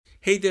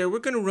Hey there, we're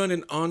going to run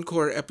an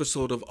encore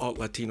episode of Alt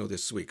Latino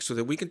this week so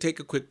that we can take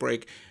a quick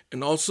break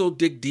and also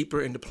dig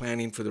deeper into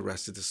planning for the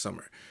rest of the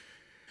summer.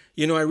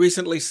 You know, I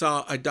recently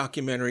saw a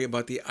documentary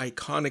about the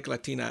iconic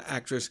Latina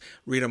actress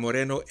Rita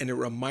Moreno, and it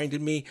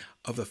reminded me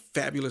of a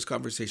fabulous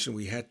conversation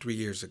we had 3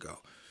 years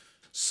ago.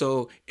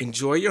 So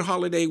enjoy your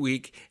holiday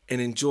week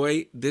and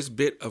enjoy this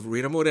bit of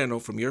Rita Moreno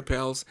from your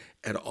pals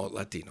at Alt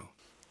Latino.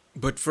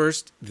 But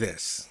first,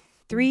 this.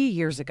 3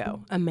 years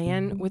ago, a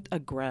man with a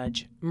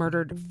grudge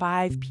murdered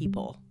 5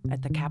 people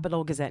at the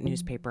Capital Gazette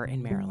newspaper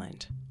in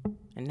Maryland.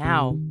 And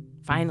now,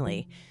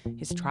 finally,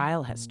 his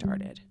trial has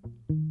started.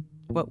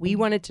 What we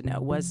wanted to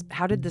know was,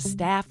 how did the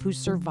staff who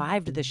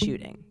survived the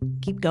shooting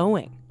keep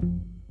going?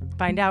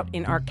 Find out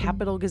in our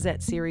Capital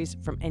Gazette series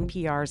from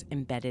NPR's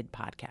Embedded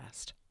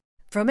podcast.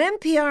 From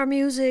NPR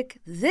Music,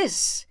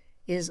 this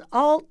is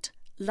Alt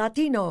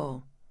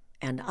Latino,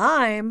 and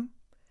I'm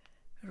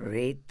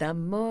Rita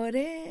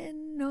Moreno.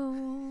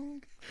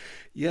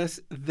 Yes,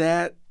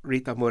 that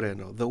Rita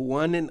Moreno, the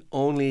one and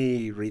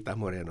only Rita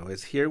Moreno,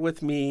 is here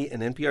with me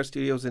in NPR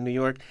studios in New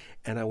York,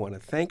 and I want to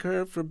thank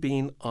her for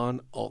being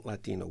on Alt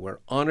Latino. We're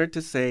honored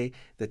to say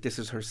that this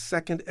is her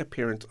second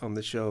appearance on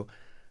the show.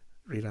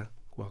 Rita,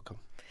 welcome.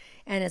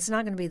 And it's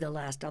not going to be the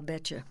last, I'll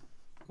bet you.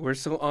 We're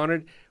so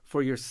honored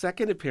for your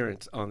second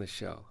appearance on the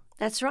show.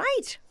 That's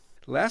right.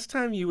 Last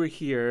time you were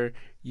here,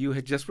 you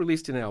had just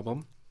released an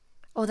album.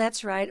 Oh,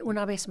 that's right.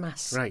 Una vez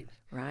más. Right.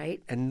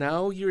 Right. And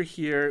now you're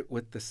here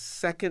with the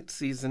second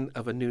season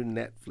of a new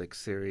Netflix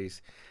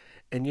series.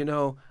 And, you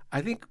know,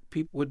 I think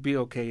people would be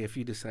okay if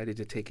you decided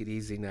to take it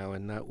easy now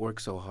and not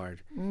work so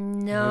hard.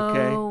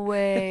 No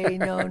way.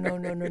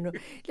 No.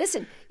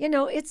 Listen, you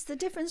know, it's the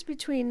difference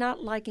between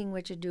not liking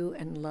what you do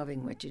and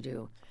loving what you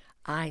do.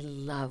 I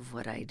love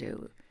what I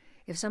do.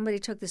 If somebody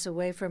took this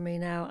away from me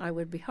now, I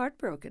would be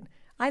heartbroken.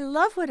 I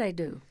love what I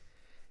do.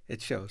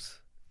 It shows.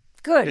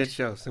 Good. It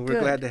shows. And we're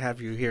glad to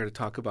have you here to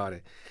talk about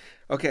it.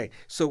 Okay,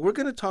 so we're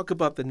going to talk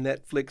about the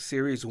Netflix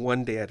series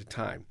One Day at a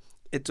Time.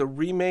 It's a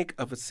remake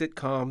of a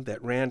sitcom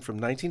that ran from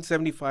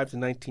 1975 to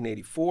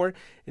 1984,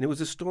 and it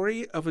was a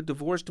story of a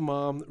divorced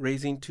mom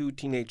raising 2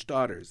 teenage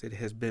daughters. It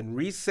has been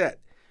reset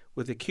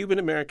with a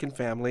Cuban-American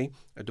family,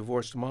 a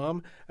divorced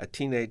mom, a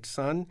teenage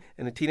son,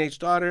 and a teenage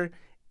daughter,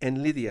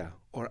 and Lydia,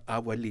 or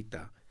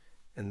Abuelita.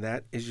 And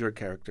that is your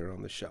character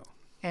on the show.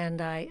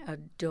 And I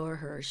adore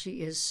her.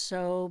 She is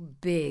so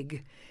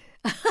big.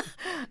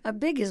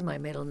 Big is my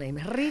middle name.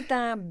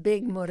 Rita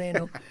Big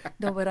Moreno.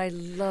 No, but I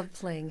love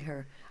playing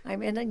her. I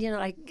mean, you know,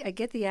 I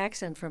get the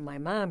accent from my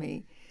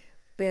mommy,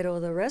 pero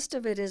the rest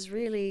of it is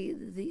really,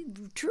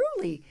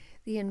 truly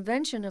the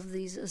invention of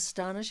these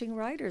astonishing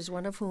writers,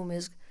 one of whom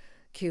is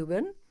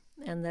Cuban,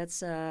 and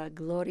that's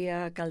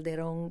Gloria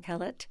Calderon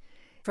Kellett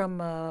from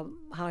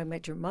How I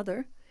Met Your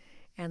Mother.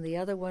 And the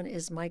other one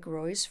is Mike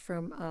Royce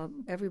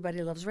from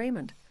Everybody Loves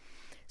Raymond.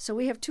 So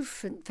we have 2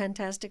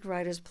 fantastic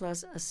writers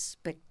plus a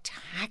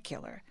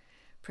spectacular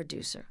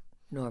producer,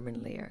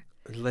 Norman Lear.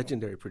 A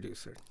legendary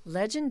producer.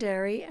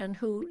 Legendary, and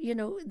who, you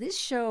know, this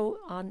show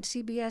on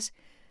CBS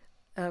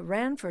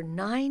ran for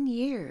 9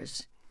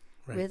 years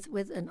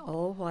with an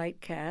all-white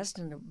cast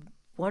and a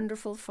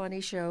wonderful, funny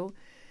show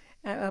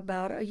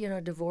about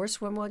a divorced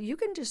woman. Well, you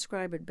can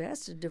describe it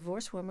best, a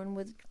divorced woman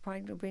with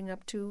trying to bring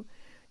up 2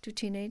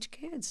 teenage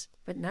kids.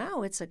 But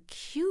now it's a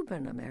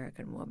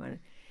Cuban-American woman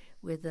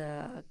with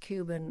a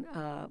Cuban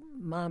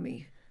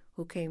mommy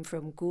who came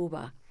from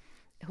Cuba,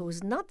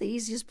 who's not the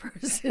easiest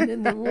person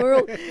in the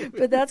world,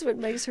 but that's what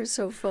makes her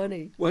so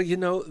funny. Well, you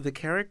know, the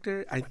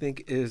character, I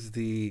think, is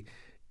the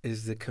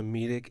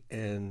comedic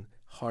and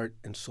heart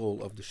and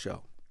soul of the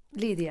show.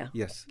 Lydia.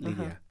 Yes,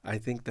 Lydia. I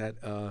think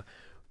that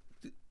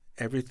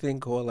everything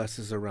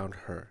coalesces around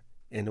her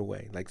in a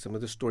way, like some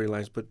of the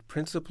storylines, but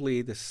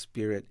principally the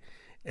spirit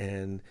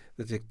and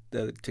the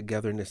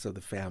togetherness of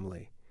the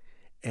family.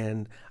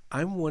 And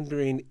I'm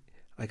wondering,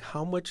 like,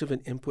 how much of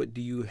an input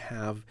do you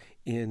have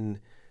in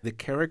the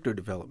character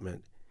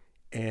development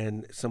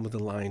and some of the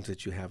lines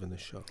that you have in the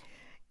show?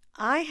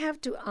 I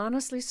have to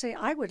honestly say,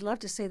 I would love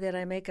to say that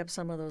I make up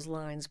some of those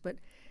lines, but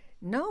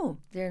no,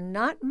 they're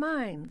not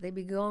mine. They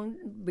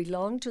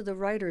belong to the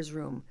writer's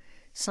room,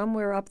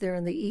 somewhere up there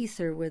in the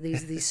ether where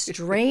these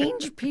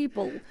strange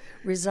people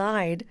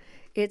reside.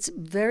 It's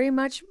very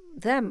much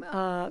them.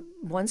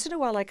 Once in a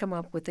while I come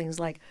up with things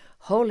like,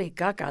 holy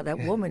caca, that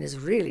woman is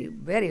really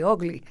very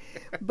ugly.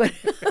 But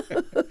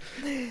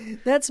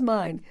that's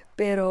mine.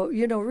 Pero,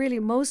 you know, really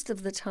most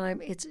of the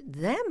time it's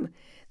them.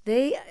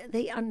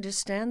 They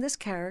understand this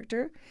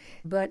character.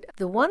 But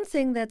the one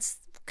thing that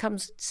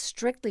comes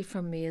strictly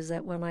from me is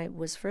that when I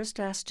was first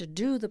asked to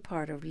do the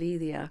part of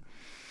Lydia,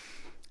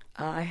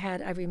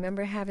 I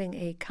remember having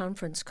a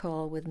conference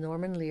call with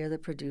Norman Lear, the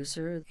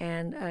producer,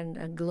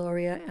 and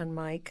Gloria and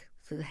Mike,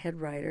 the head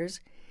writers,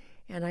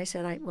 and I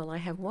said, I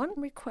have one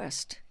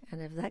request,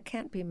 and if that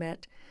can't be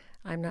met,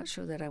 I'm not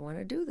sure that I want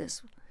to do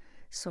this.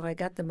 So I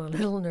got them a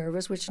little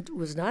nervous, which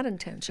was not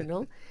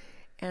intentional,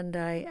 and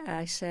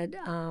I said,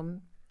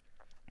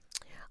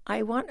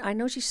 I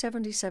know she's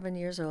 77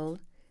 years old,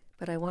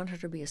 but I want her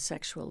to be a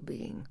sexual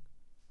being.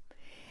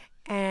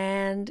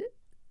 And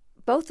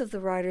both of the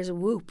writers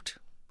whooped.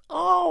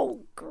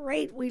 Oh,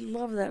 great, we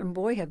love that. And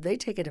boy, have they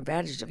taken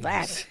advantage of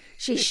that.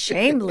 She's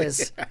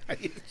shameless.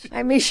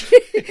 I mean,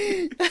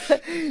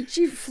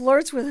 she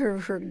flirts with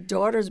her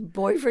daughter's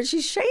boyfriend.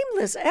 She's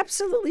shameless,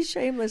 absolutely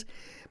shameless.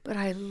 But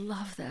I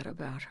love that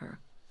about her.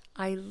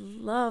 I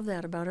love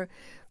that about her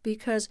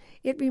because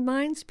it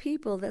reminds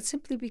people that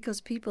simply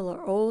because people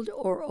are old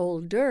or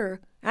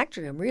older,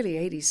 actually, I'm really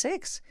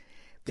 86.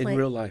 In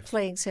real life.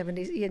 Playing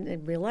 70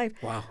 in real life.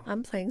 Wow.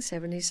 I'm playing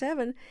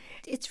 77.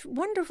 It's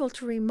wonderful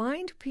to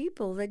remind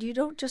people that you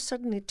don't just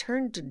suddenly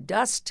turn to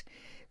dust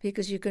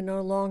because you can no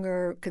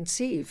longer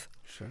conceive.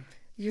 Sure.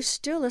 You're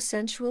still a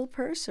sensual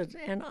person,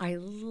 and I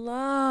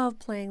love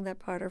playing that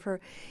part of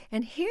her.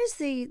 And here's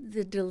the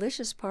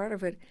delicious part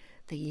of it.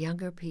 The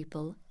younger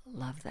people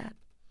love that.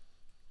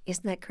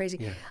 Isn't that crazy?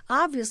 Yeah.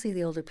 Obviously,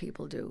 the older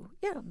people do,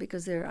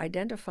 because they're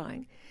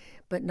identifying,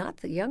 but not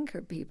the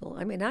younger people.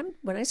 I mean,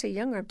 when I say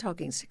younger, I'm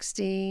talking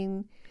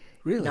 16,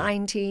 Really?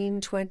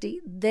 19,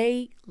 20.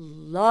 They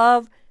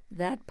love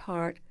that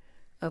part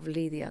of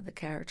Lydia, the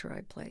character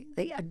I play.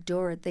 They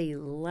adore it. They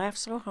laugh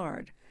so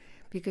hard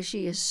because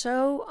she is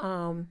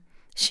so,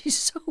 she's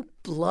so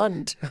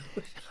blunt.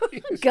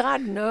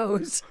 God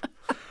knows.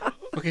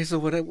 Okay, so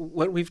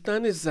what we've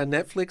done is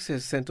Netflix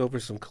has sent over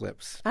some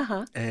clips.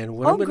 Uh-huh. And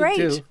what Oh, I'm going great.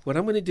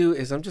 to do,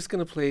 is I'm just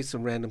going to play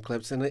some random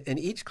clips, and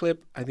each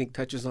clip I think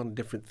touches on a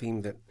different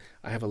theme that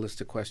I have a list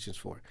of questions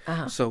for.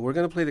 Uh-huh. So we're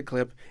going to play the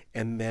clip,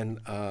 and then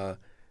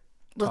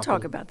We'll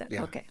talk about that.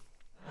 Yeah. Okay.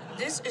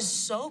 This is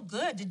so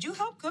good. Did you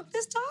help cook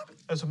this, Doc?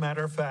 As a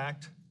matter of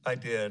fact, I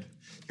did.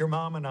 Your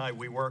mom and I,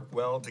 we work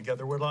well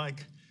together. We're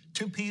like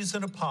two peas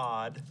in a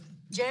pod.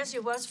 Yes,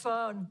 it was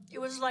fun. It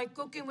was like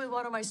cooking with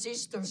one of my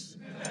sisters.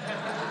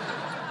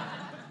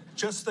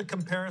 Just the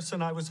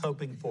comparison I was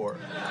hoping for.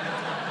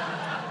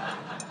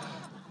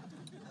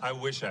 I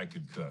wish I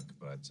could cook,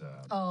 but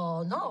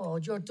Oh, no,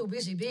 you're too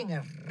busy being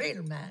a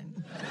real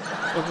man.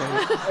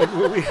 Okay, and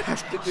what we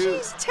have to do.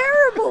 She's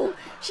terrible.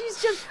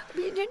 She's just,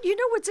 you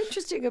know what's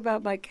interesting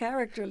about my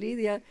character,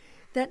 Lydia,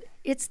 that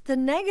it's the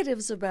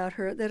negatives about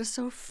her that are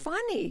so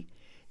funny.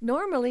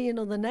 Normally,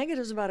 the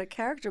negatives about a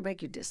character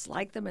make you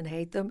dislike them and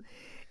hate them.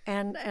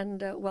 And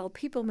while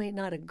people may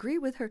not agree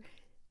with her,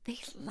 they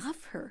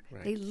love her.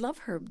 Right. They love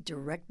her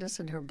directness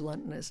and her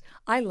bluntness.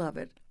 I love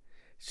it.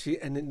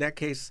 And in that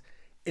case,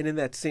 and in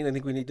that scene, I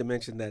think we need to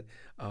mention that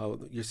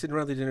you're sitting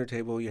around the dinner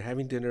table, you're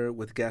having dinner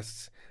with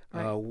guests.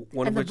 Right.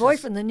 One And of the which is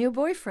boyfriend, the new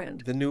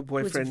boyfriend. the new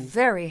boyfriend. Who's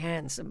very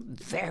handsome,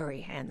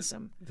 very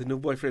handsome. The new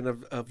boyfriend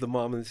of the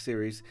mom in the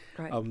series.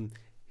 Right.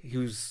 He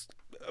was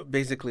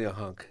basically a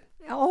hunk.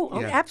 Oh,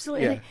 Yeah,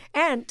 absolutely.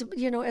 yeah. And,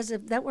 as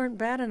if that weren't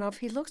bad enough,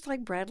 he looks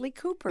like Bradley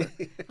Cooper.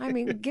 I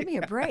mean, give me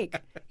a break.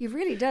 He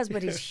really does,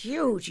 but he's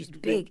huge. He's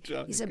big.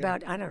 giant He's guy.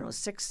 about,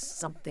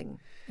 6-something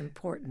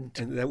important.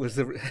 And that was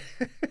the.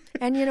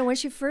 And, when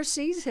she first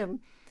sees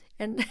him,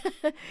 and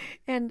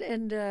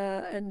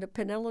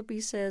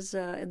Penelope says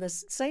in the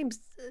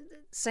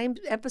same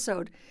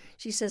episode,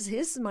 she says,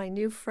 "This is my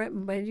new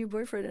friend, my new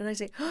boyfriend," and I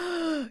say,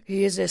 "Oh,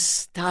 he is a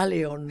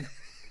stallion."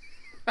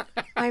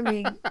 I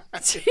mean,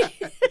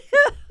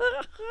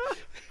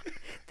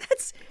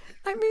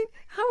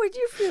 how would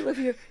you feel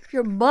if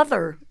your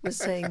mother was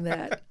saying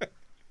that?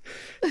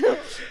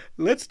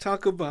 Let's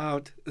talk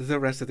about the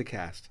rest of the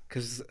cast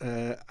because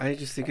I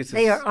just think it's.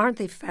 Aren't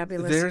they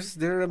fabulous?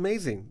 They're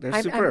amazing.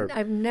 They're superb.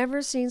 I've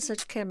never seen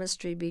such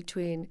chemistry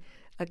between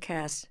a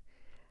cast.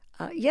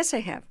 Yes,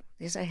 I have.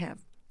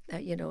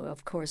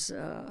 Of course,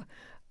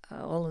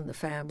 All in the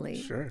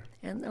Family. Sure.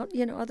 And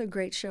other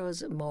great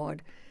shows,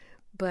 Maude.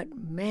 But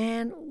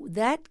man,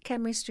 that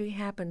chemistry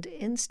happened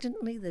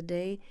instantly the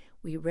day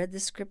we read the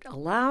script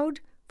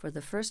aloud for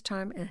the first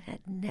time and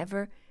had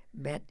never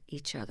met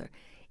each other.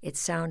 It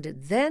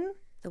sounded then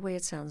the way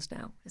it sounds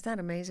now. Is that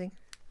amazing?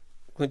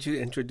 Why don't you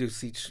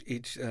introduce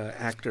each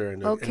actor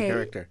and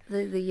character?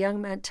 The young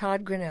man,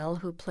 Todd Grinnell,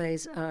 who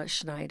plays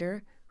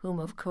Schneider, whom,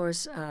 of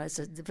course, is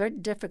a very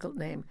difficult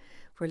name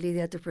for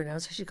Lydia to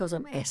pronounce. She calls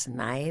him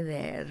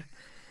Schneider.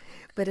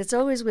 But it's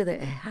always with a,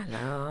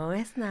 "Hello,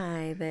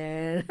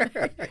 Schneider."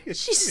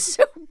 She's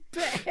so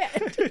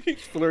bad.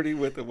 He's flirting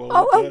with him all the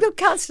Oh, time. no,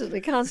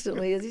 constantly.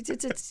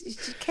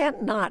 She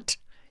can't not.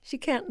 She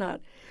can't not.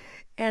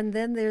 And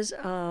then there's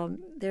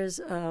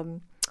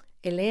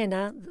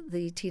Elena,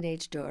 the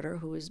teenage daughter,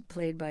 who is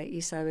played by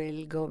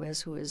Isabel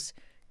Gomez, who is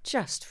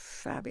just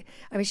fabulous.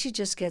 I mean, she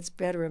just gets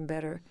better and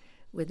better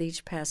with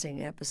each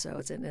passing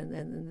episodes. And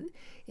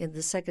in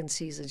the second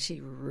season, she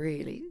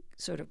really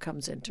sort of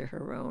comes into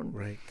her own.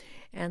 Right.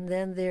 And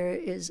then there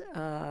is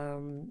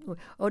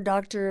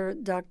Dr.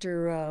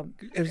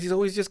 And he's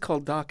always just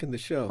called Doc in the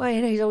show.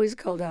 Well, he's always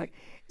called Doc.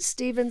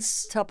 Steven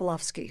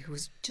Topolovsky,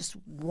 who's just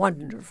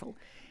wonderful.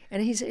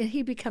 And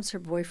he becomes her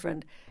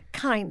boyfriend,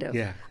 kind of.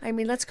 Yeah. I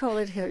mean, let's call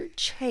it her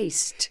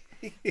chaste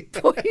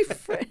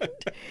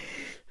boyfriend.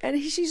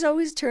 And she's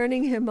always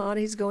turning him on.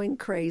 He's going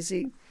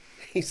crazy.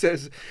 He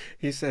says,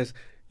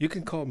 "You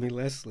can call me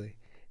Leslie."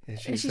 And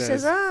she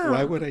says, "Oh."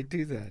 "Why would I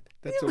do that?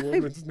 That's a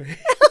woman's name."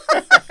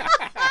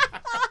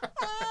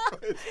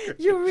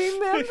 You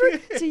remember?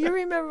 See, you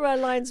remember my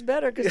lines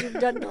better because you've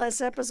done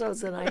less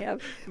episodes than I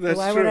have. That's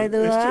Why true. would I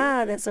do That's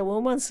that? That's a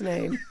woman's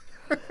name.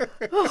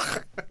 Oh,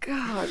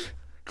 God.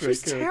 Great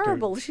She's character.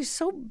 terrible. She's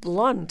so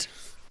blunt.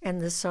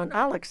 And the son,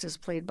 Alex, is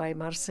played by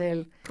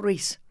Marcel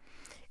Ruiz.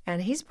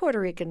 And he's Puerto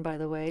Rican, by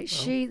the way.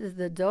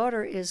 The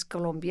daughter is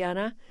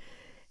Colombiana.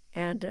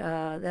 And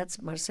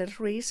that's Marcel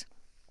Ruiz,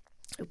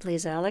 who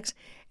plays Alex.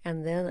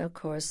 And then, of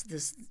course,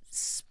 this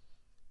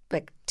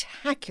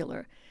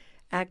spectacular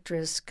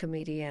actress,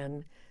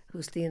 comedian,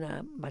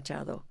 Justina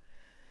Machado,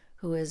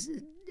 who is,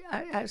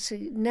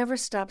 actually never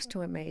stops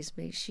to amaze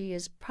me. She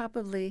is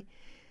probably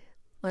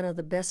one of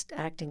the best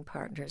acting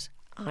partners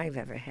I've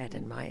ever had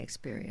in my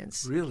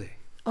experience. Really?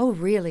 Oh,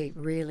 really,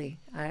 really.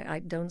 I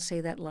don't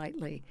say that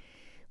lightly.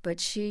 But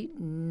she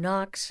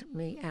knocks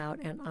me out,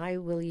 and I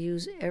will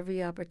use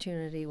every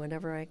opportunity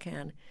whenever I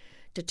can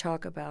to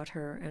talk about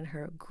her and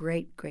her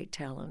great, great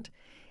talent.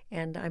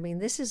 And, I mean,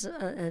 this is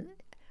a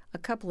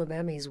couple of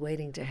Emmys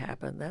waiting to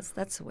happen.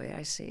 That's the way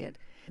I see it.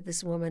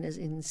 This woman is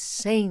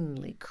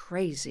insanely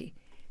crazy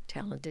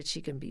talented.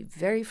 She can be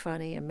very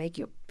funny and make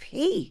you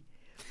pee.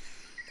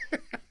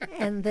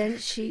 And then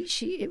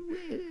she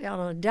on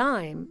a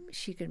dime,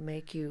 she can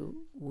make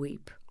you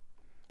weep.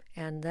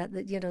 And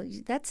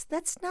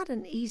that's not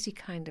an easy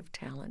kind of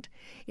talent.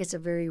 It's a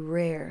very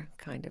rare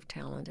kind of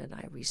talent, and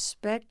I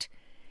respect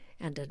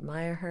and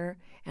admire her,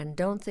 and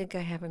don't think I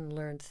haven't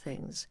learned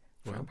things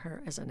from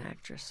her as an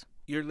actress.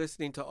 You're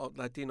listening to Alt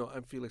Latino.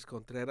 I'm Felix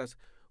Contreras.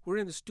 We're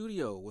in the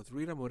studio with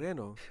Rita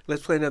Moreno.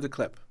 Let's play another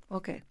clip.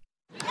 Okay.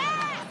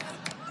 Yes!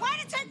 Why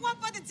to take one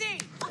for the team?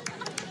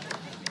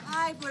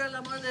 Ay, por el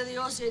amor de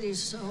Dios, it is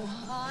so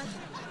hot.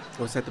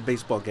 What's at the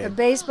baseball The game?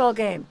 baseball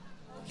game.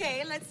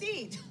 Okay, let's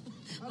eat.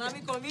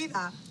 Mami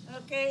comida.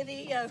 Okay,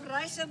 the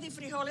rice and the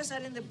frijoles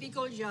are in the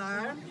pickle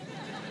jar.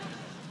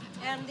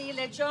 And the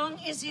lechon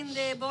is in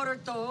the butter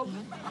tub.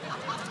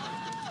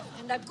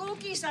 And the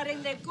cookies are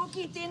in the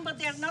cookie tin, but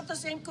they're not the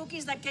same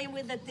cookies that came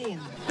with the tin.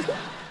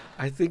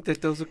 I think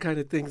that those are kind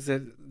of things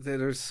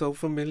that are so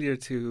familiar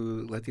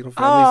to Latino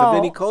families of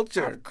any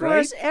culture, Of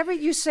course, right?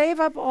 you save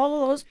up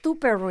all of those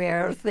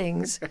Tupperware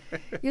things.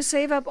 You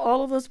save up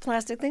all of those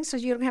plastic things so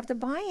you don't have to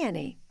buy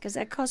any, because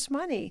that costs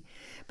money.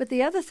 But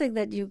the other thing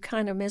that you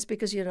kind of miss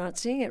because you're not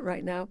seeing it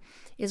right now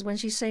is when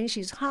she's saying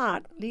she's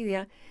hot,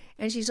 Lydia,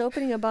 and she's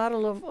opening a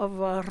bottle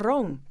of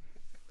rum,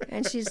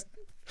 and she's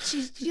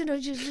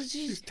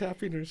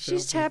tapping herself.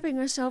 She's tapping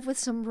herself with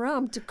some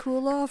rum to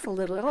cool off a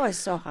little. Oh, it's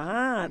so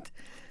hot.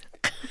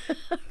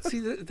 See,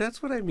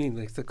 that's what I mean.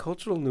 Like the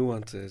cultural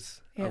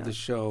nuances of the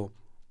show,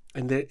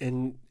 and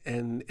the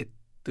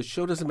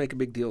show doesn't make a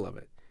big deal of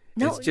it.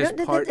 No, it's just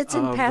part it's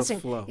of in passing.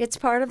 the flow. It's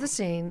part of the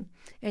scene,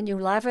 and you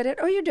laugh at it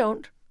or you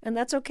don't, and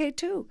that's okay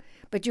too.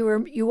 But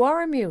you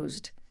are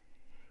amused.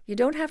 You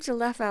don't have to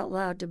laugh out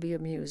loud to be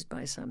amused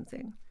by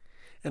something.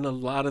 And a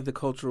lot of the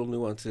cultural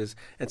nuances,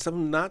 and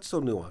some not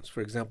so nuanced.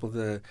 For example,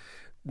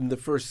 in the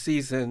first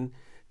season,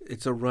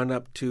 it's a run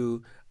up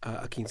to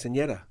a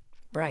quinceañera,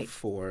 Right.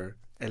 for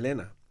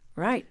Elena.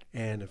 Right.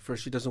 And at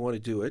first, she doesn't want to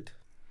do it.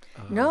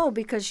 No,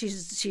 because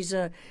she's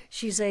a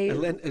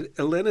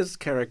Elena's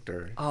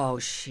character. oh,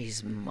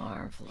 she's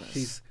marvelous.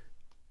 She's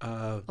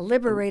a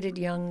liberated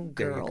young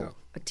There you girl, go.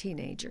 a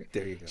teenager.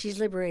 There you go. She's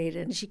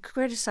liberated, and she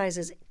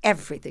criticizes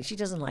everything. She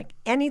doesn't like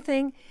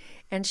anything,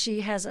 and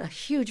she has a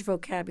huge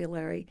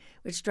vocabulary,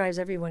 which drives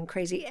everyone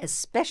crazy,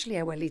 especially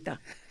Abuelita,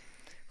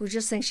 who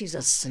just thinks she's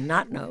a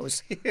snot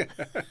nose.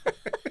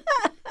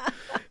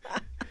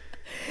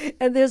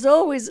 And there's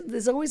always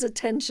a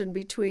tension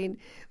between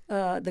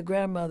the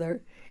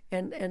grandmother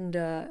and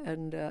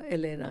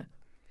Elena,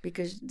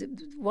 because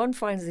one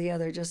finds the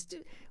other just.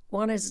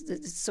 One is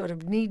sort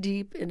of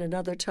knee-deep in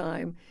another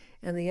time,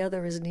 and the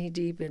other is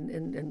knee-deep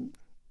in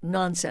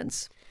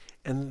nonsense.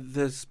 And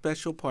the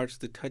special parts,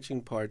 the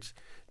touching parts,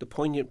 the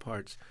poignant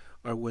parts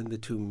are when the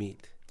two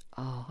meet.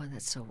 Oh, and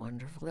that's so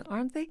wonderful,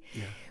 aren't they?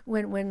 Yeah.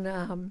 When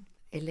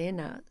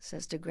Elena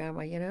says to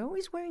Grandma,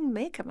 always wearing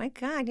makeup. My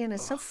God,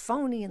 it's so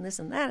phony and this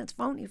and that. It's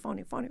phony,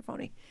 phony, phony,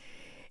 phony.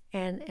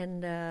 And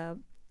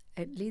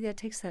Lydia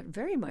takes that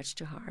very much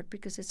to heart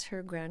because it's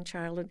her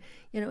grandchild. And,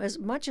 as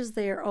much as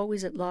they are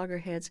always at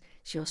loggerheads,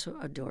 she also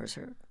adores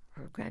her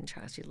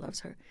grandchild. She loves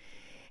her.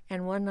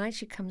 And one night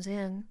she comes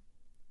in,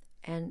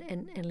 and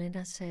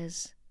Elena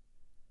says,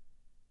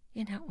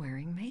 "You're not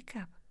wearing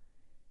makeup."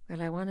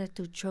 Well, I wanted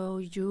to show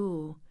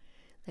you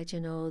that,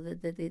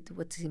 that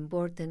what's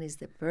important is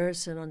the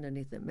person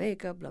underneath the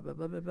makeup, blah, blah,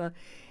 blah, blah, blah.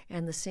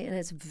 And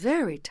it's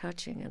very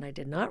touching, and I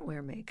did not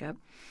wear makeup.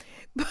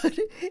 But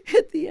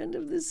at the end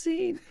of the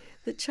scene,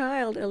 the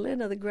child,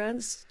 Elena, the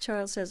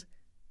grandchild, says,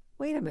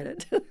 "Wait a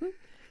minute. Are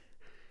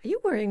you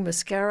wearing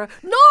mascara?"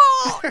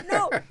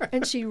 No!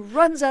 And she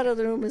runs out of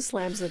the room and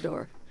slams the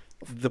door.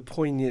 The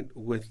poignant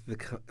with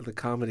the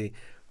comedy.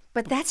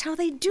 But that's how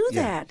they do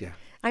that. Yeah.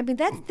 I mean,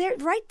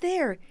 right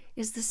there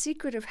is the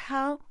secret of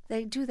how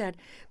they do that,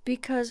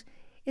 because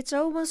it's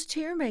almost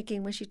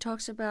tear-making when she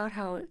talks about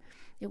how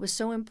it was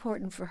so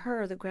important for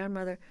her, the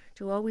grandmother,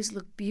 to always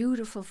look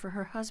beautiful for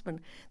her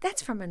husband.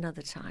 That's from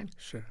another time.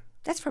 Sure.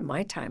 That's from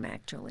my time,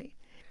 actually.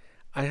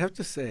 I have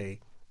to say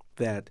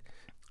that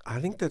I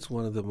think that's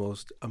one of the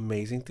most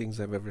amazing things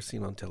I've ever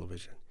seen on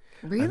television.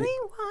 Really?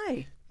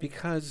 Why?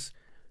 Because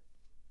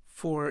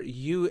for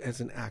you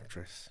as an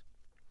actress,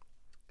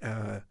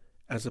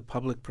 as a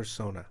public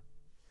persona,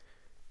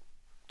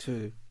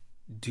 to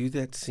do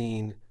that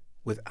scene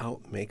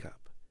without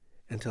makeup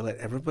and to let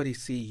everybody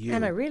see you.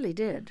 And I really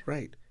did.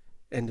 Right.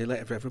 And to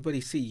let everybody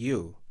see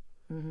you,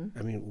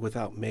 I mean,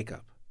 without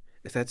makeup.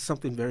 That's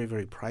something very,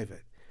 very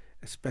private,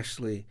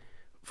 especially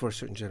for a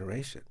certain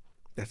generation.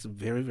 That's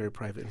very, very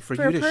private. And for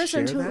you a to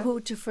person share that, who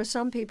for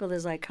some people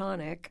is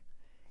iconic,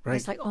 right?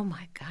 it's like, oh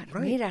my God,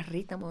 Right. mira,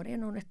 Rita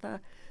Moreno no está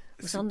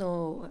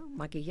usando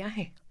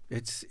maquillaje.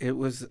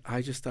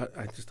 I just thought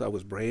it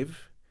was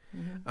brave.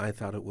 I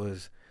thought it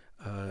was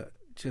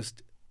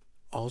just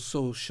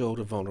also showed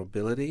a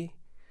vulnerability,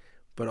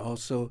 but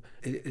also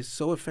it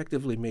so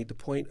effectively made the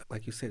point,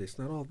 like you said, it's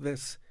not all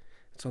this,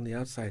 it's on the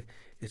outside,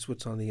 it's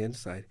what's on the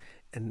inside.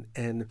 And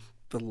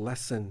the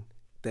lesson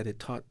that it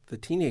taught the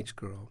teenage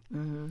girl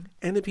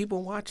and the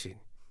people watching.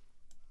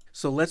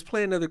 So let's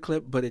play another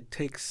clip, but it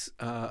takes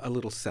a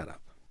little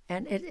setup.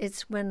 And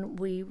it's when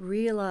we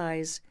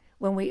realize,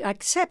 when we have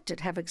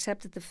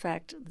accepted the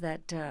fact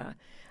that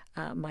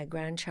my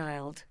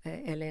grandchild,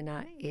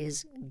 Elena,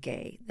 is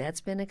gay.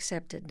 That's been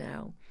accepted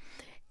now.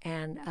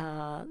 And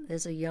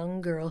there's a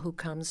young girl who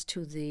comes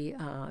to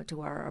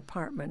our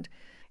apartment,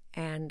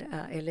 and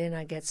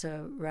Elena gets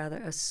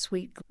a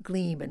sweet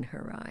gleam in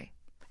her eye.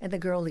 And the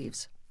girl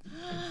leaves.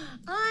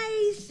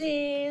 I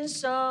think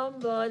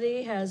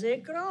somebody has a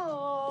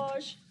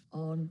crush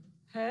on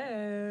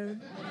her.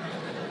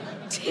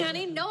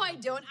 Danny, no, I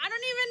don't. I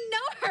don't even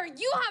know her.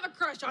 You have a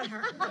crush on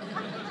her.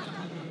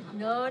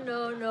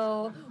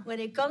 No. When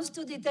it comes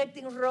to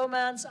detecting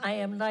romance, I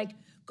am like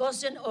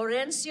Cousin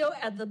Orencio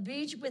at the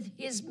beach with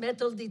his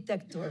metal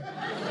detector.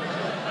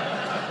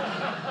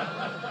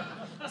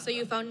 So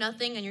you found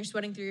nothing and you're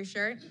sweating through your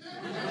shirt?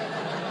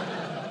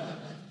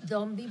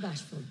 Don't be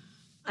bashful.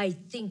 I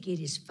think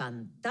it is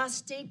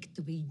fantastic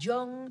to be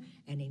young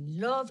and in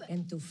love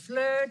and to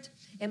flirt.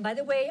 And by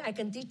the way, I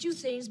can teach you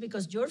things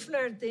because your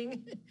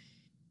flirting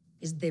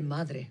is de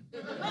madre.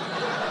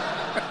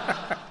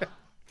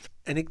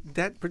 And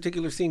that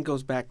particular scene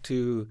goes back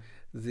to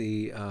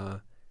the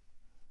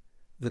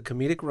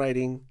comedic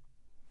writing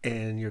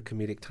and your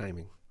comedic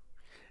timing.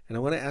 And I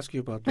want to ask you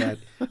about that.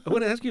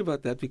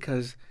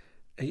 Because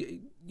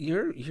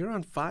you're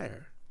on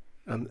fire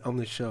on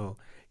the show.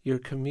 Your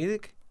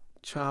comedic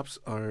chops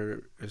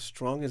are as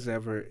strong as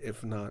ever,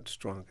 if not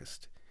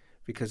strongest,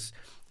 because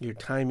your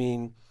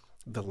timing,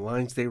 the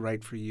lines they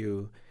write for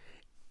you,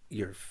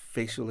 your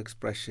facial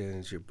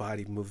expressions, your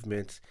body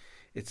movements.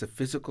 It's a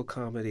physical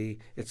comedy,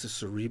 it's a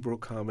cerebral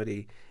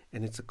comedy,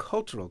 and it's a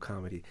cultural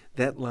comedy.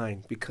 That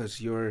line,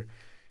 because your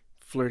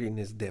flirting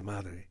is de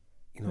madre.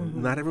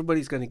 Not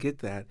everybody's going to get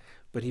that,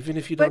 but even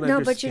if you don't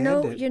understand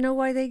it. You know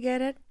why they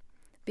get it?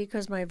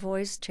 Because my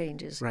voice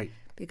changes. Right.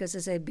 Because I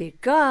say,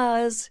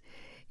 because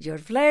your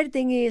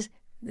flirting is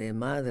de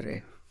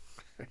madre.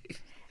 Right.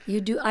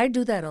 I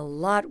do that a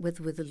lot with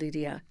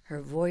Lydia.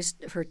 Her voice,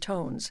 her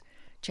tones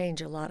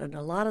change a lot, and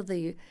a lot of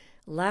the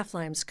laugh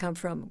lines come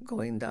from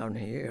going down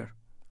here.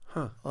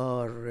 Huh.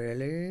 Oh,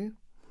 really?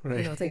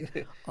 Right.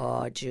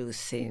 Oh, do you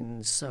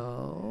think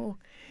so?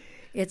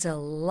 It's a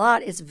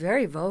lot. It's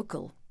very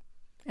vocal,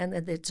 and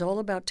it's all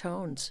about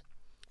tones.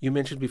 You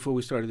mentioned before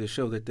we started the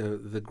show that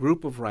the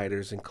group of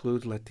writers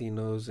includes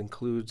Latinos,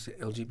 includes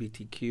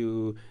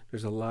LGBTQ.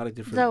 There's a lot of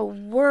different... The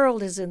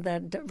world is in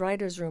that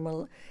writer's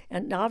room,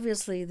 and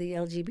obviously the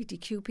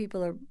LGBTQ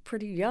people are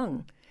pretty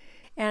young.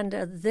 And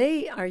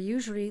they are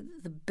usually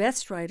the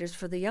best writers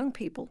for the young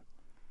people.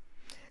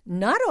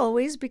 Not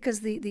always, because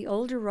the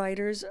older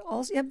writers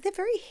also, they're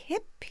very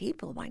hip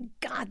people. My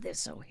God, they're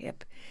so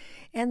hip.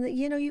 And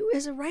you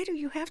as a writer,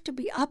 you have to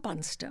be up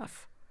on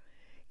stuff.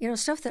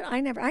 Stuff that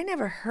I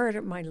never heard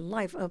in my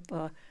life of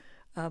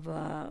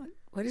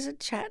what is it?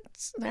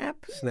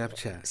 Snapchat.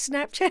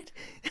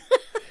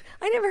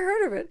 I never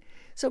heard of it.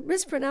 So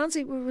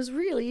mispronouncing it was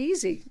really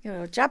easy.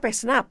 Chape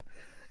snap.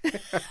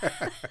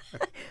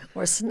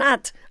 Or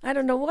snot. I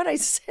don't know what I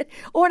said.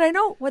 Oh, and I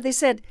know what they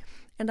said.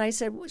 And I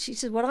said, she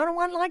said, well, I don't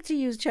want to like to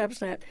use chap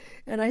snap.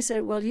 And I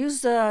said, well,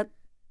 use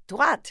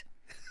twat.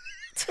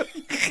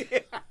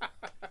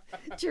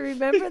 Do you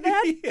remember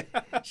that?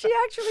 Yeah. She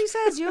actually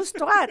says, use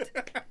twat.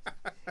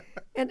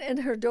 And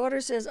her daughter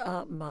says,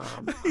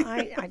 Mom,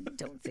 I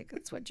don't think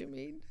that's what you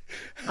mean.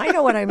 I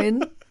know what I'm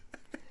in.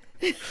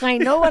 I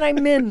know what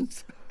I'm in.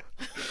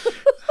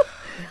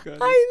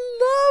 I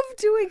love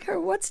doing her.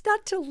 What's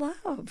not to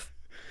love?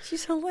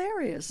 She's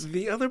hilarious.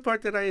 The other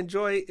part that I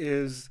enjoy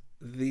is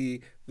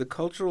the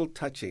cultural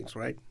touchings,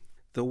 right?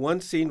 The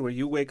one scene where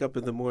you wake up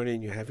in the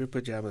morning, you have your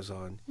pajamas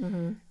on,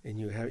 and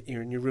you're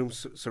in your room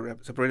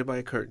separated by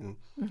a curtain,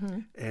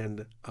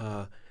 and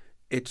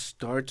it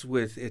starts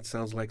with, it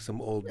sounds like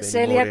some old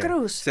Celia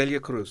Cruz. Celia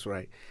Cruz,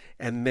 right?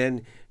 And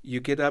then you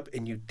get up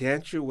and you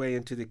dance your way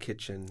into the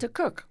kitchen to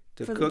cook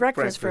for the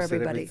breakfast for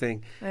everybody. And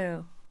everything. I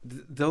know.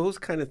 those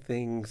kind of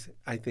things,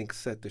 I think,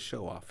 set the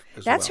show off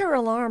as That's well. her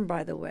alarm,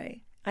 by the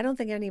way. I don't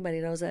think anybody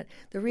knows that.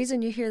 The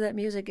reason you hear that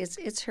music is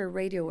it's her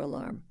radio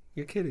alarm.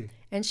 You're kidding.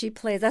 And she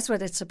plays, that's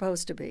what it's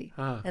supposed to be.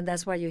 Ah. And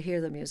that's why you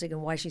hear the music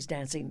and why she's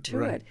dancing to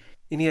Right. it.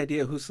 Any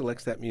idea who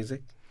selects that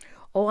music?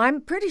 Oh,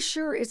 I'm pretty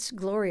sure it's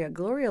Gloria.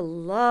 Gloria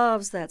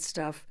loves that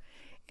stuff.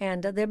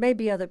 And there may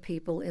be other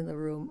people in the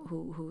room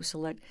who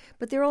select,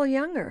 but they're all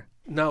younger.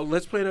 Now,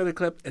 let's play another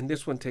clip, and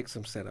this one takes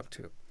some setup,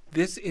 too.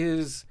 This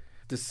is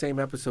the same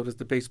episode as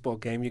the baseball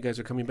game. You guys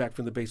are coming back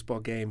from the baseball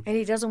game. And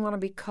he doesn't want to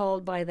be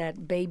called by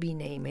that baby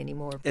name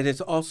anymore. And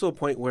it's also a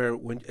point where,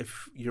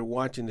 if you're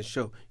watching the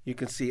show, you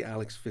can see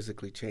Alex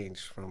physically change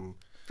from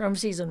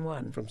Season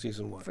 1.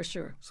 season 1. For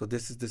sure. So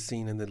this is the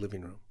scene in the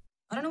living room.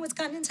 I don't know what's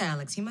gotten into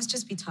Alex. He must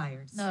just be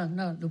tired.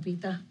 No,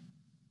 Lupita.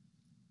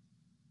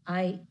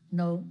 I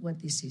know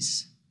what this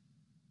is.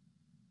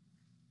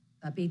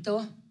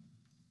 Papito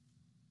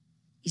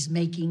is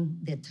making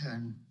the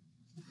turn.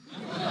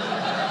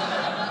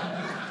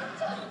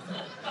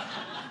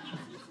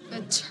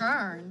 The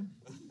turn.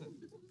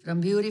 From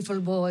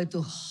beautiful boy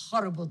to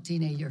horrible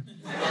teenager.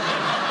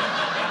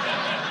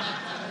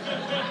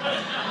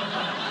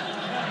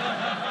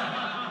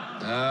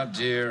 Oh,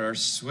 dear, our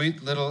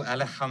sweet little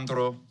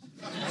Alejandro.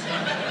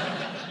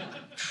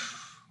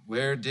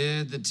 Where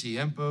did the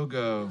tiempo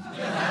go?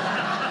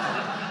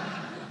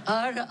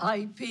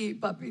 R.I.P.,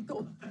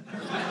 Papito.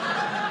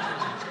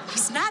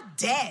 He's not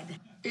dead.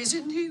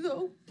 Isn't he,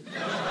 though?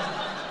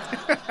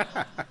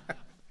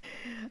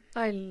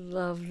 I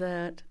love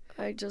that.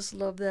 I just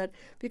love that.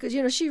 Because,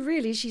 she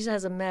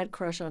has a mad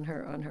crush on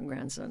her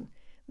grandson.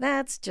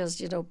 That's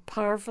just,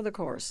 par for the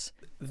course.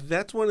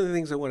 That's one of the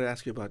things I want to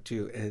ask you about,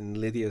 too, in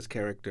Lydia's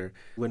character.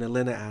 When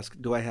Elena asks,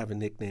 do I have a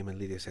nickname? And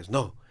Lydia says,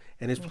 no.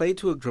 And it's played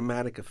to a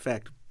dramatic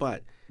effect,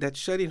 but that's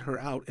shutting her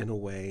out in a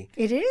way.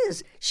 It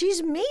is.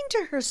 She's mean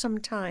to her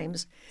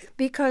sometimes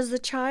because the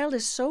child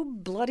is so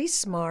bloody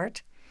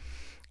smart.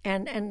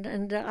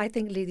 And I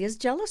think Lydia's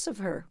jealous of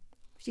her.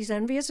 She's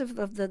envious of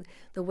the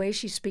way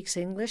she speaks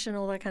English and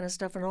all that kind of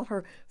stuff and all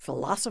her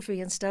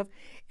philosophy and stuff.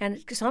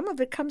 And some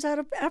of it comes out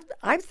of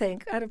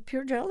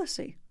pure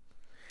jealousy.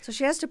 So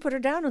she has to put her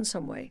down in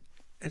some way.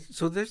 And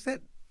so there's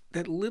that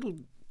little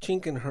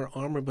chink in her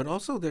armor, but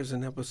also there's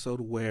an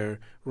episode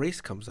where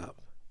race comes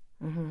up.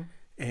 Mm-hmm.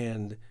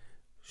 And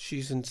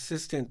she's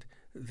insistent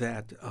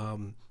that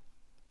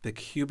the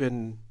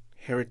Cuban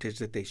heritage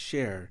that they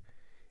share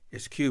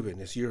is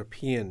Cuban, is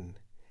European,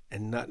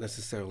 and not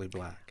necessarily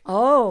black.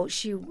 Oh,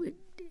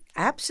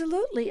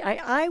 absolutely.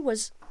 I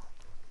was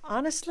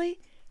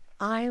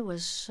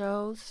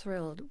so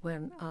thrilled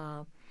when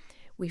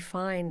we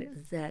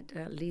find that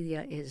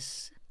Lydia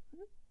is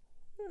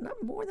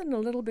not more than a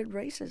little bit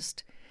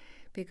racist,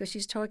 because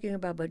she's talking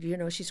about, but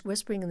she's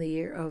whispering in the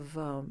ear of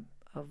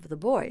the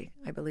boy,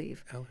 I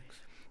believe. Alex.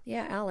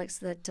 Yeah, Alex.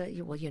 That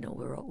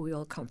we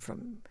all come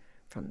from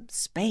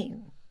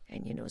Spain,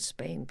 and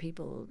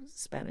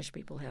Spanish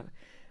people have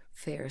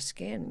fair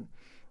skin,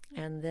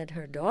 and then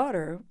her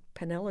daughter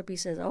Penelope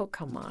says, "Oh,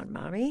 come on,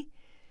 mommy,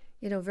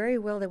 very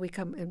well that we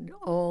come in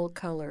all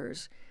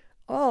colors,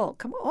 all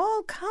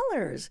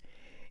colors,"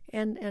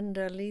 and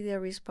Lydia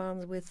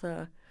responds with,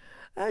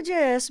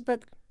 "Yes,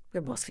 but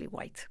we're mostly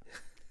white."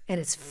 And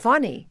it's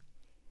funny,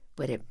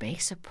 but it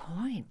makes a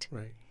point.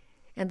 Right.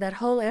 And that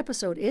whole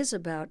episode is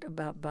about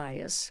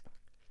bias,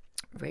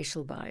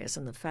 racial bias,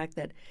 and the fact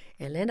that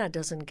Elena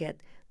doesn't get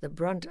the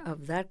brunt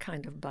of that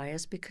kind of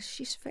bias because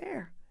she's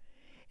fair.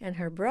 And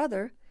her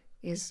brother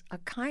is a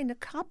kind of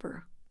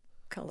copper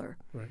color.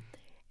 Right.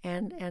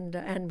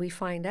 And we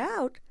find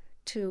out,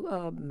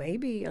 to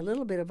maybe a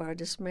little bit of our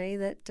dismay,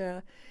 that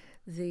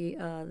the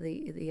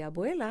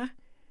abuela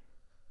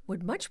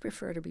would much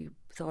prefer to be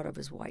thought of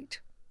as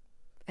white.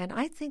 And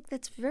I think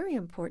that's very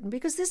important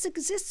because this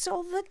exists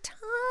all the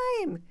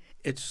time.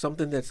 It's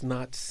something that's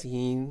not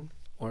seen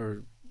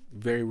or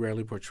very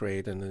rarely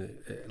portrayed in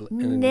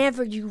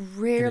You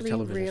rarely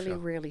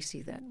show.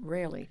 see that.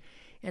 Rarely.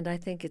 And I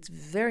think it's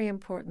very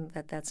important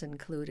that that's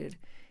included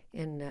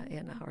in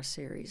our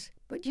series.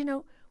 But,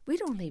 we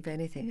don't leave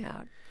anything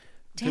out.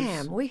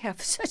 Damn, we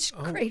have such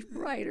great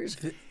writers.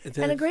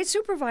 And a great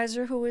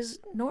supervisor who is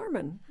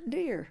Norman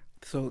Dear.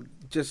 So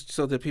just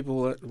so that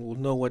people will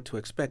know what to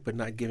expect, but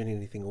not giving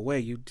anything away,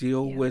 you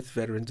deal with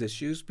veterans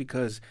issues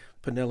because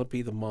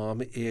Penelope, the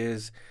mom,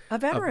 is a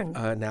veteran,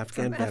 an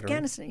Afghan veteran.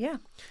 Afghanistan, yeah.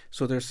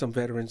 So there's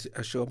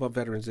a show about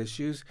veterans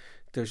issues.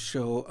 There's a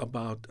show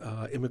about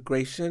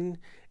immigration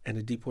and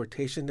a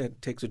deportation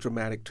that takes a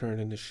dramatic turn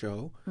in the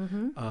show.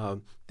 Mm-hmm.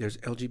 There's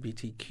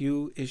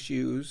LGBTQ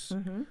issues.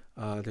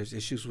 Mm-hmm. There's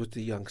issues with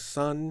the young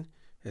son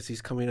as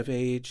he's coming of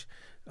age.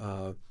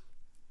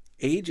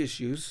 Age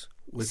issues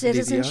with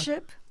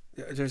citizenship.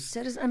 Lydia.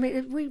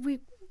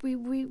 We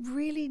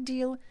really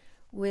deal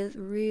with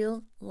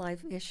real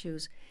life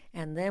issues,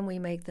 and then we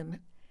make them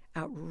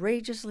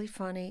outrageously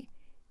funny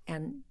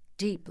and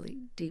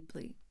deeply,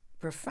 deeply,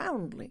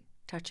 profoundly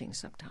touching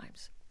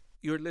sometimes.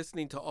 You're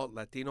listening to Alt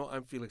Latino.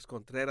 I'm Felix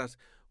Contreras.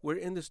 We're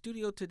in the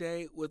studio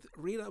today with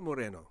Rita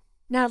Moreno.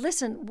 Now,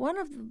 listen, one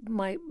of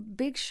my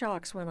big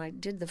shocks when I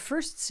did the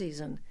first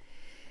season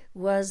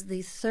was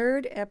the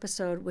third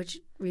episode, which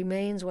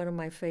remains one of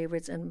my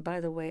favorites. And by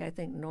the way, I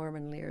think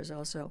Norman Lear's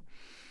also.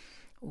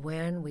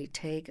 When we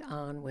take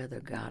on whether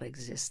God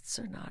exists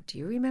or not. Do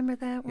you remember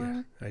that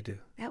one? Yeah, I do.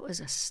 That was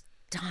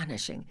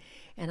astonishing.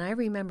 And I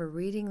remember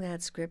reading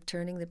that script,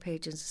 turning the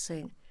pages and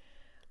saying,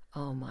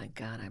 oh my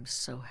God, I'm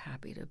so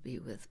happy to be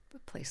with a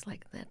place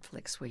like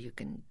Netflix where you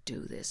can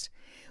do this.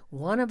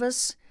 One of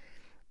us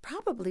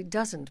probably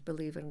doesn't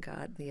believe in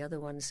God. The other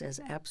one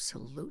says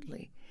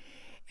absolutely.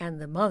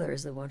 And the mother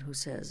is the one who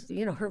says,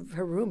 you know, her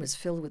room is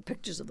filled with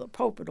pictures of the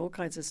Pope and all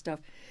kinds of stuff.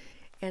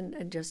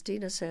 And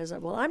Justina says,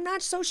 well, I'm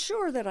not so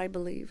sure that I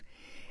believe.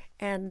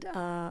 And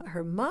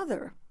her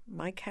mother,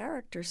 my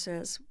character,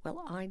 says,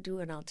 well, I do,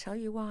 and I'll tell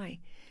you why.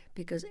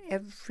 Because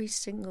every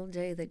single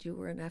day that you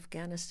were in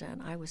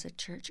Afghanistan, I was at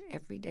church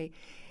every day.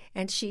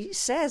 And she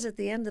says at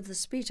the end of the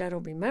speech, I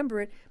don't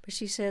remember it, but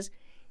she says,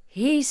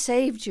 he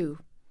saved you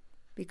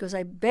because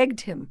I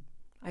begged him.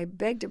 I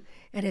begged him.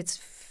 And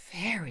it's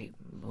very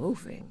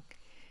moving.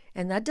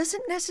 And that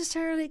doesn't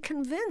necessarily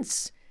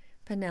convince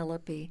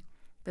Penelope.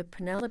 But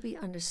Penelope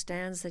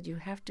understands that you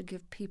have to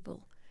give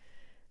people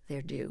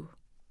their due.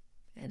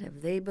 And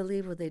if they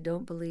believe or they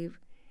don't believe,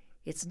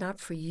 it's not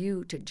for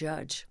you to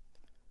judge.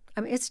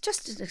 I mean, it's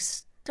just an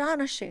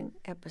astonishing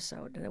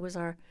episode. And it was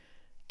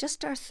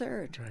just our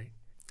third. Right.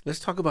 Let's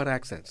talk about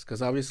accents,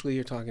 because obviously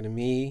you're talking to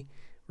me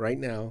right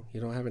now.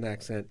 You don't have an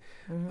accent.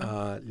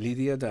 Mm-hmm.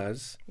 Lydia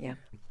does. Yeah.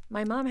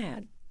 My mom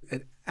had.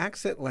 An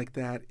accent like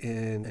that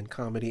in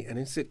comedy and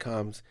in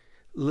sitcoms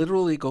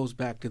literally goes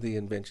back to the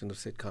invention of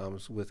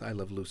sitcoms with I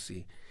Love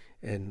Lucy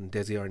and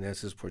Desi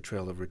Arnaz's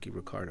portrayal of Ricky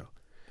Ricardo.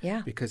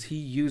 Yeah. Because he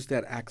used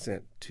that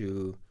accent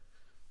to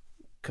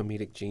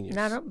comedic genius.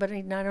 But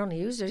he not only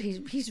used it, he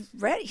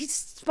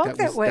spoke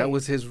that way. That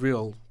was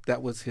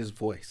his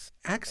voice.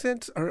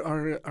 Accents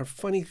are a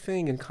funny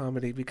thing in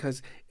comedy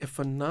because if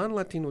a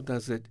non-Latino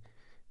does it,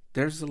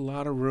 there's a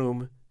lot of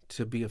room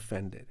to be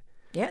offended.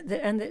 Yeah,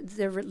 and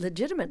they're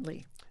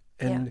legitimately.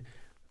 And yeah.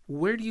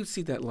 Where do you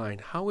see that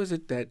line? How is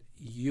it that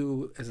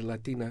you, as a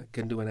Latina,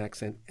 can do an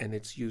accent and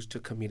it's used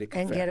to comedic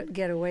effect? And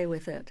get away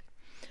with it,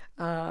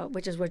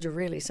 which is what you're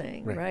really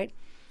saying, right?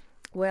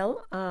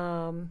 Well,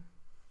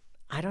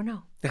 I don't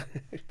know.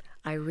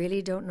 I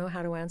really don't know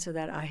how to answer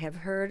that. I have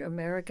heard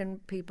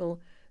American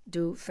people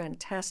do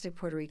fantastic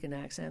Puerto Rican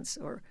accents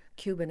or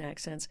Cuban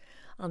accents.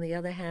 On the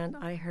other hand,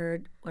 I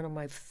heard one of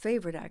my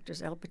favorite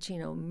actors, Al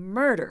Pacino,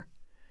 murder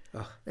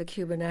the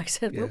Cuban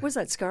accent. Yeah. What was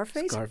that,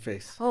 Scarface?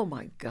 Scarface. Oh,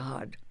 my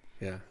God.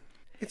 Yeah.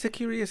 It's a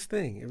curious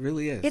thing. It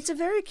really is. It's a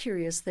very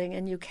curious thing,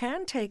 and you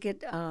can take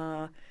it,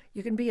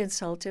 you can be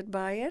insulted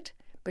by it,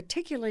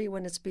 particularly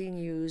when it's being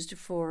used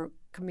for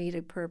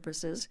comedic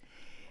purposes.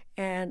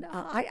 And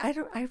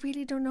I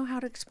really don't know how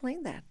to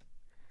explain that.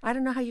 I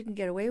don't know how you can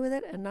get away with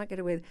it and not get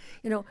away with it.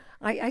 You know,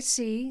 I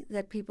see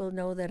that people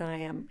know that I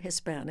am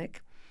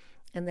Hispanic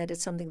and that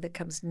it's something that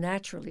comes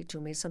naturally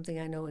to me, something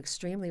I know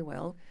extremely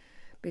well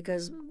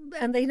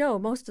and they know,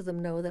 most of them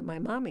know that my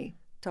mommy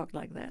talked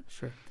like that.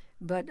 Sure.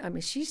 But, I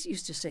mean, she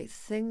used to say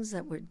things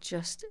that were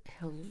just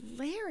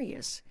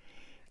hilarious.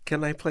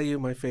 Can I play you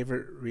my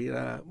favorite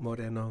Rita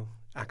Moreno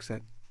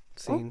accent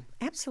scene?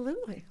 Oh,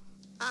 absolutely.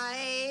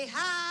 I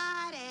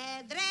had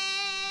a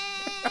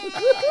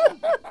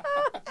dream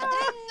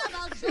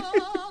about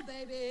you,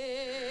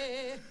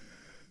 baby.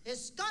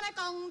 It's gonna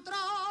come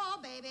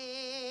true,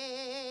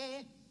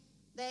 baby.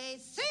 They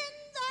think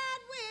that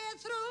we're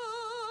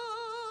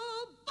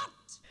through,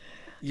 but...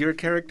 You're a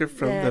character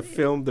from the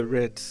film The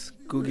Ritz,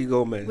 Googie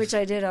Gomez. Which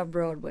I did on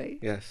Broadway.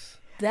 Yes.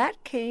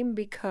 That came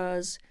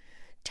because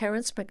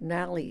Terrence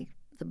McNally,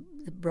 the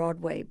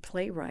Broadway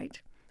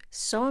playwright,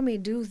 saw me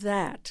do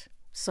that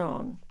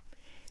song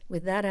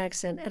with that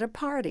accent at a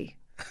party.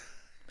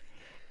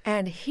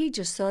 And he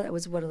just thought it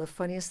was one of the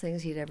funniest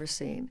things he'd ever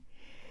seen.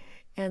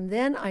 And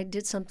then I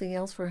did something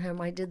else for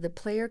him. I did the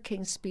Player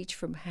King speech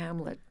from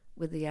Hamlet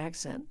with the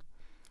accent.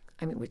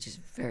 I mean, which is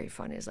very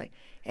funny. It's like,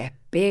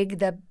 big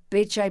the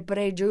bitch I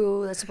prayed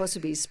you. That's supposed to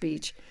be his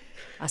speech.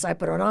 As I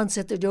pronounce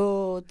it to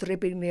you,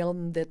 tripping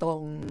on the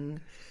tongue.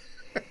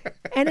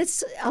 And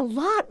it's a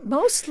lot.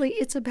 Mostly,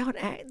 it's about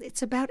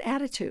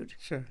attitude.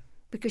 Sure.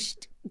 Because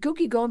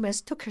Googie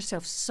Gomez took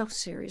herself so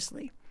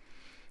seriously.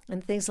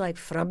 And things like,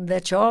 from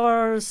the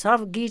shores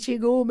of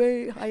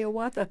Gichigome,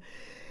 Hiawatha.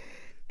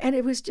 And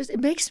it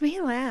makes me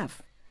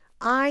laugh.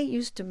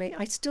 I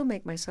still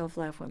make myself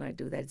laugh when I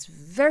do that. It's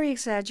very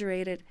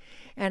exaggerated,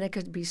 and it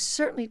could be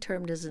certainly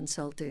termed as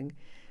insulting,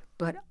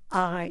 but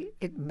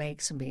it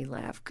makes me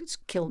laugh.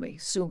 Kill me,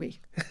 sue me.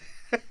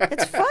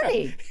 It's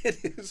funny.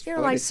 It is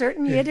funny. Like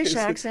certain Yiddish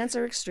accents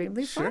are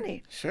extremely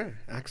funny. Sure,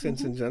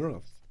 accents in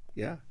general.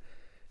 Yeah.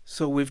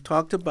 So we've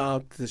talked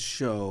about the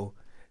show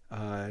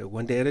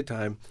one day at a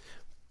time,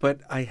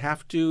 but I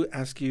have to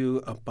ask you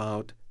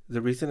about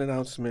the recent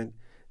announcement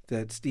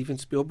that Steven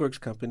Spielberg's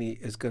company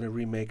is going to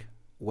remake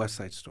West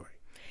Side Story.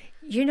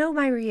 You know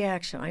my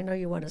reaction. I know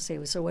you want to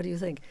say, so what do you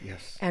think?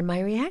 Yes. And my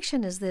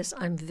reaction is this.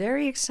 I'm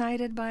very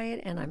excited by it,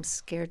 and I'm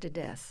scared to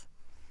death.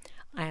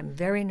 I am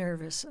very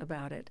nervous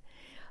about it.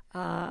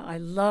 I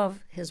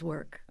love his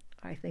work.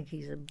 I think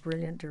he's a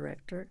brilliant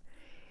director.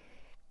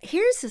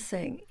 Here's the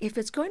thing. If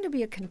it's going to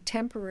be a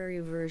contemporary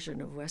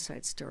version of West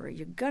Side Story,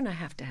 you're going to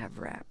have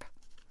rap.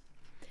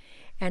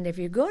 And if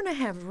you're going to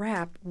have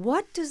rap,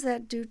 what does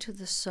that do to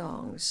the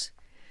songs?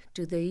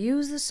 Do they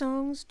use the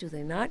songs? Do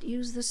they not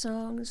use the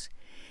songs?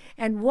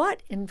 And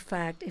what, in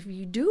fact, if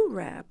you do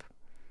rap,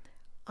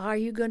 are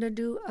you going to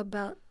do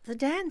about the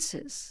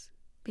dances?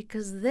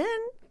 Because then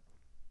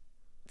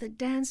the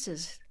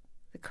dances,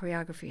 the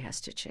choreography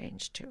has to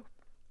change too.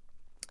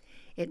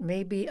 It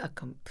may be a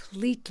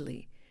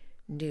completely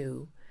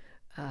new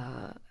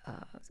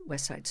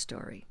West Side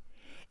Story.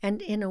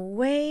 And in a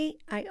way,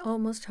 I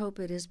almost hope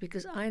it is,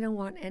 because I don't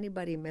want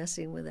anybody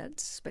messing with that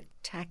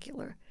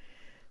spectacular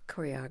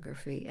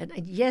choreography. And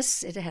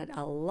yes, it had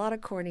a lot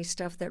of corny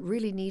stuff that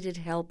really needed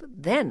help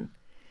then.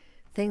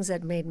 Things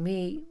that made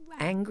me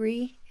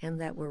angry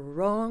and that were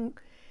wrong.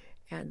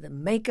 And the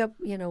makeup,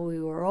 we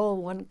were all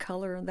one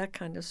color and that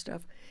kind of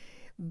stuff.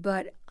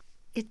 But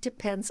it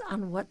depends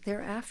on what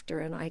they're after,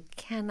 and I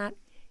cannot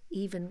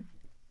even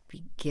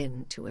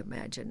begin to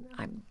imagine.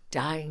 I'm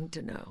dying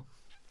to know.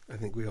 I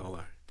think we all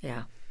are.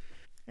 Yeah.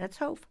 Let's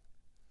hope.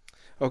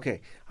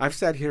 Okay. I've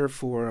sat here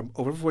for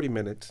over 40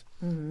 minutes,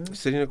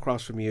 sitting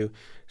across from you.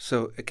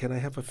 So can I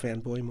have a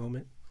fanboy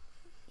moment?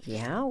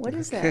 Yeah? What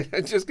is that?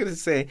 I'm just going to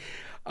say,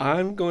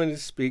 I'm going to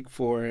speak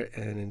for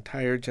an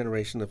entire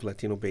generation of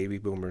Latino baby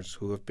boomers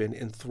who have been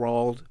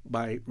enthralled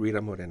by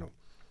Rita Moreno.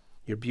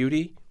 Your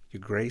beauty,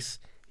 your grace,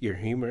 your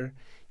humor,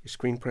 your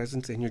screen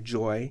presence, and your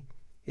joy,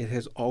 it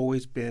has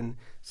always been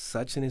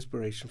such an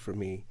inspiration for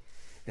me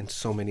and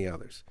so many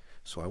others.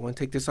 So I want to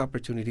take this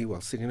opportunity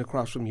while sitting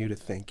across from you to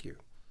thank you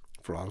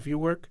for all of your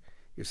work,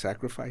 your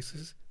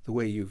sacrifices, the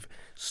way you've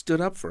stood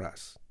up for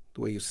us,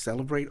 the way you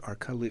celebrate our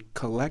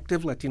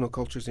collective Latino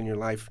cultures in your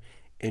life,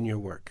 in your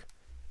work.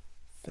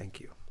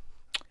 Thank you.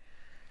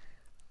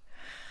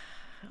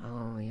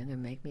 Oh, you're going to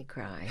make me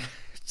cry.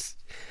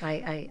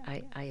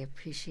 I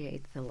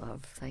appreciate the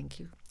love. Thank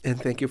you.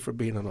 And thank you for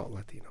being on Alt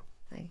Latino.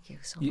 Thank you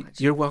so much.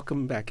 You're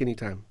welcome back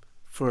anytime,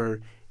 for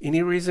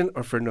any reason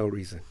or for no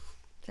reason.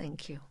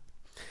 Thank you.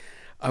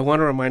 I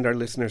want to remind our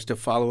listeners to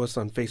follow us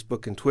on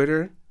Facebook and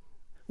Twitter.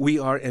 We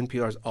are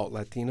NPR's Alt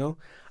Latino.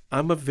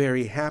 I'm a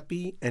very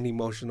happy and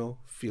emotional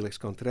Felix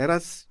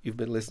Contreras. You've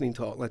been listening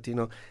to Alt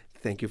Latino.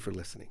 Thank you for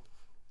listening.